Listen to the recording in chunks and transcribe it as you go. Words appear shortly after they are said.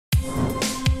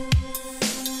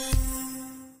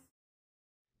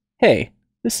Hey,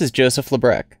 this is Joseph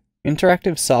Lebrec,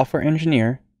 Interactive Software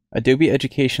Engineer, Adobe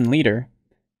Education Leader,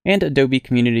 and Adobe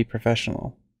Community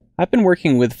Professional. I've been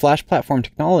working with Flash Platform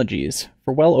Technologies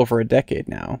for well over a decade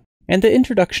now, and the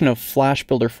introduction of Flash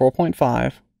Builder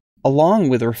 4.5, along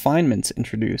with refinements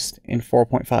introduced in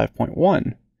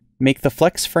 4.5.1, make the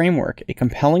Flex framework a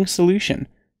compelling solution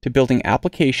to building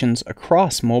applications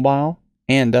across mobile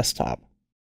and desktop.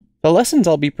 The lessons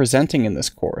I'll be presenting in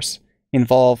this course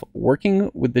involve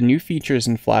working with the new features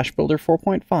in Flash Builder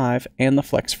 4.5 and the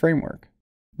Flex framework.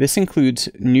 This includes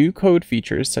new code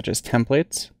features such as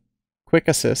templates, quick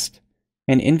assist,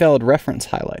 and invalid reference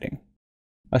highlighting,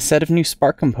 a set of new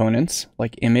Spark components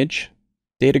like image,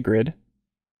 data grid,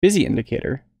 busy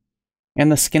indicator,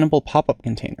 and the skinnable pop-up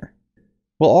container.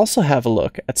 We'll also have a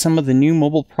look at some of the new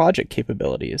mobile project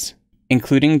capabilities,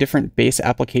 including different base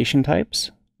application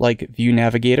types like View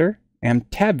Navigator and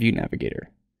Tab View Navigator,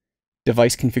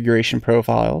 device configuration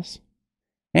profiles,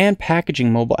 and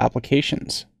packaging mobile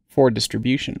applications for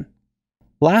distribution.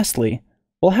 Lastly,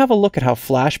 we'll have a look at how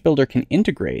Flash Builder can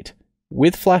integrate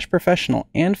with Flash Professional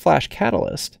and Flash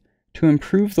Catalyst to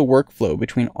improve the workflow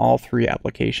between all three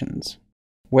applications.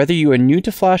 Whether you are new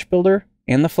to Flash Builder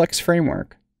and the Flex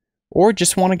framework, or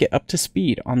just want to get up to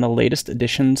speed on the latest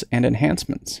additions and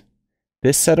enhancements,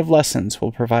 this set of lessons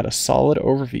will provide a solid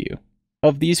overview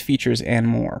of these features and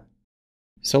more.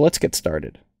 So let's get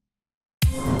started.